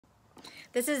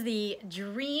This is the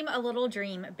Dream a Little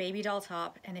Dream baby doll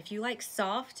top, and if you like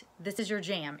soft, this is your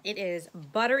jam. It is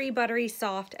buttery, buttery,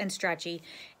 soft, and stretchy,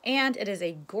 and it is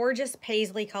a gorgeous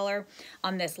paisley color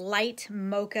on this light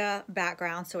mocha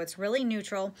background, so it's really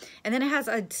neutral. And then it has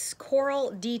a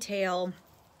coral detail,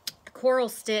 coral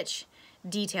stitch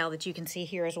detail that you can see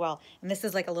here as well. And this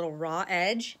is like a little raw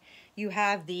edge. You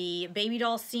have the baby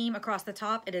doll seam across the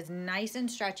top. It is nice and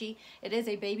stretchy. It is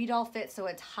a baby doll fit, so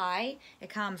it's high. It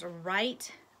comes right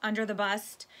under the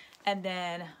bust and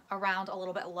then around a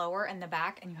little bit lower in the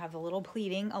back, and you have the little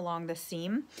pleating along the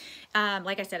seam.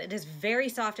 Like I said, it is very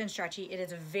soft and stretchy. It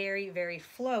is very, very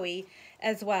flowy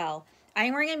as well. I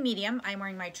am wearing a medium. I'm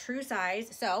wearing my true size,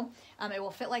 so it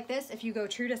will fit like this. If you go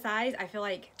true to size, I feel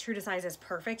like true to size is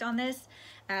perfect on this.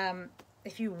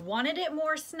 If you wanted it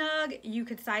more snug, you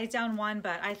could size down one,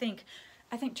 but I think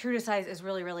true to size is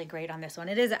really, really great on this one.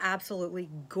 It is an absolutely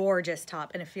gorgeous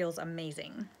top, and it feels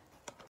amazing.